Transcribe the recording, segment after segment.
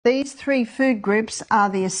These three food groups are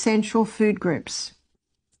the essential food groups.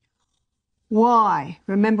 Why?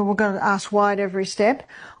 Remember, we're going to ask why at every step.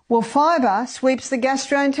 Well, fibre sweeps the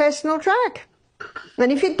gastrointestinal tract.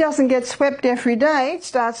 And if it doesn't get swept every day, it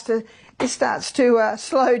starts to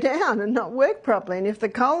slow down and not work properly. And if the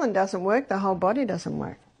colon doesn't work, the whole body doesn't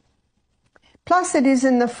work. Plus, it is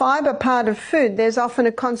in the fibre part of food, there's often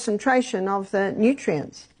a concentration of the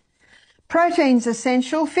nutrients. Protein's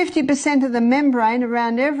essential. 50% of the membrane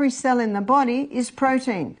around every cell in the body is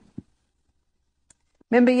protein.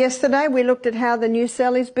 Remember yesterday we looked at how the new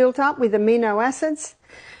cell is built up with amino acids?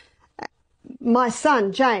 My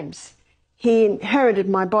son, James, he inherited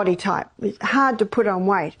my body type. It's hard to put on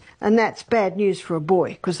weight, and that's bad news for a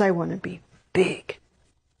boy because they want to be big.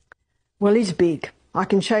 Well, he's big. I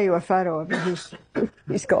can show you a photo of him.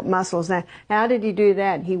 He's got muscles now. How did he do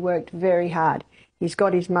that? He worked very hard. He's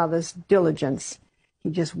got his mother's diligence. He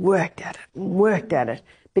just worked at it and worked at it.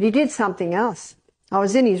 But he did something else. I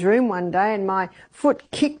was in his room one day and my foot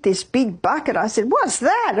kicked this big bucket. I said, "What's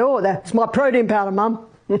that?" "Oh, that's my protein powder, Mum."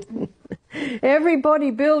 Every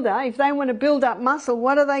bodybuilder, if they want to build up muscle,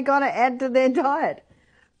 what do they got to add to their diet?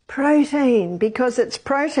 Protein, because it's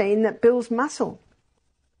protein that builds muscle.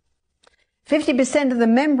 50% of the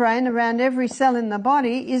membrane around every cell in the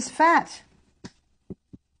body is fat.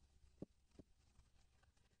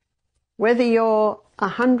 Whether you're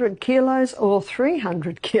 100 kilos or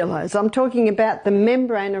 300 kilos, I'm talking about the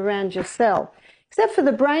membrane around your cell. Except for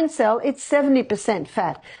the brain cell, it's 70%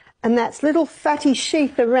 fat. And that's little fatty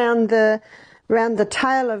sheath around the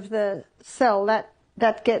tail of the cell,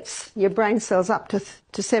 that gets your brain cells up to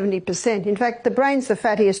 70%. In fact, the brain's the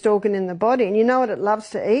fattiest organ in the body. And you know what it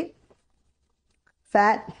loves to eat?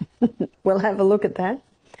 Fat. We'll have a look at that.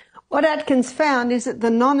 What Atkins found is that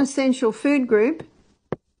the non-essential food group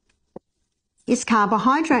is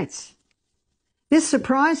carbohydrates. This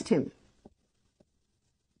surprised him.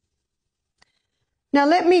 Now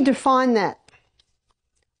let me define that.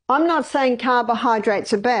 I'm not saying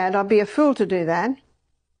carbohydrates are bad. I'd be a fool to do that.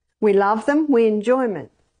 We love them. We enjoy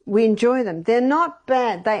them. They're not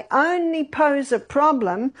bad. They only pose a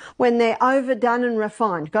problem when they're overdone and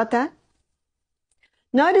refined. Got that?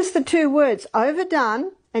 Notice the two words,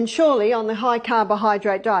 overdone, and surely on the high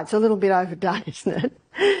carbohydrate diet, it's a little bit overdone, isn't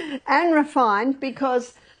it? And refined,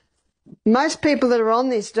 because most people that are on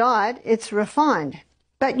this diet, it's refined.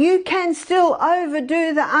 But you can still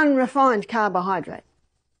overdo the unrefined carbohydrate.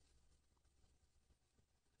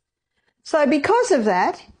 So because of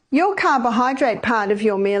that, your carbohydrate part of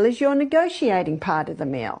your meal is your negotiating part of the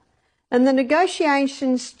meal. And the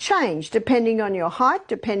negotiations change depending on your height,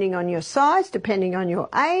 depending on your size, depending on your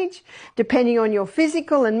age, depending on your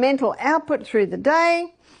physical and mental output through the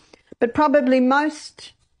day. But probably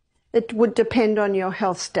most, it would depend on your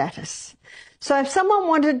health status. So if someone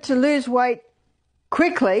wanted to lose weight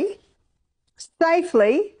quickly,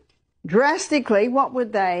 safely, drastically, what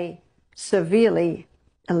would they severely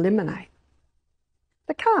eliminate?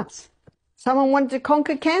 The carbs. Someone wanted to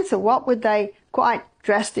conquer cancer, what would they quite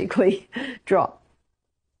drastically drop?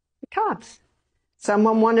 The carbs.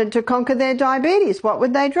 Someone wanted to conquer their diabetes, what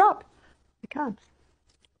would they drop? The carbs.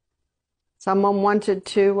 Someone wanted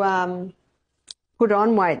to put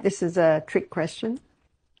on weight. This is a trick question.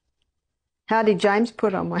 How did James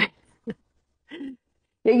put on weight?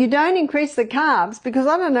 You don't increase the carbs, because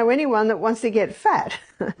I don't know anyone that wants to get fat.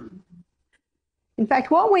 In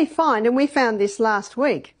fact, what we find, and we found this last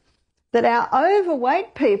week, that our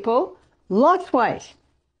overweight people lost weight.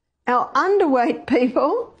 Our underweight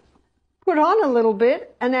people put on a little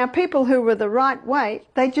bit, and our people who were the right weight,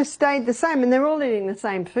 they just stayed the same, and they're all eating the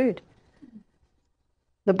same food.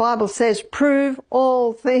 The Bible says, prove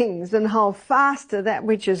all things and hold fast to that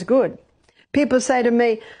which is good. People say to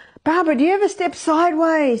me, "Barbara, do you ever step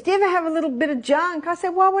sideways? Do you ever have a little bit of junk?" I said,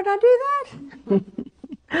 "Why would I do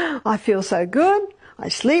that?" I feel so good. I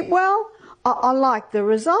sleep well. I like the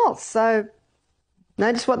results. So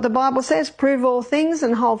notice what the Bible says, prove all things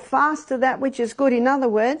and hold fast to that which is good. In other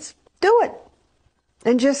words, do it.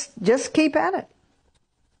 And just keep at it.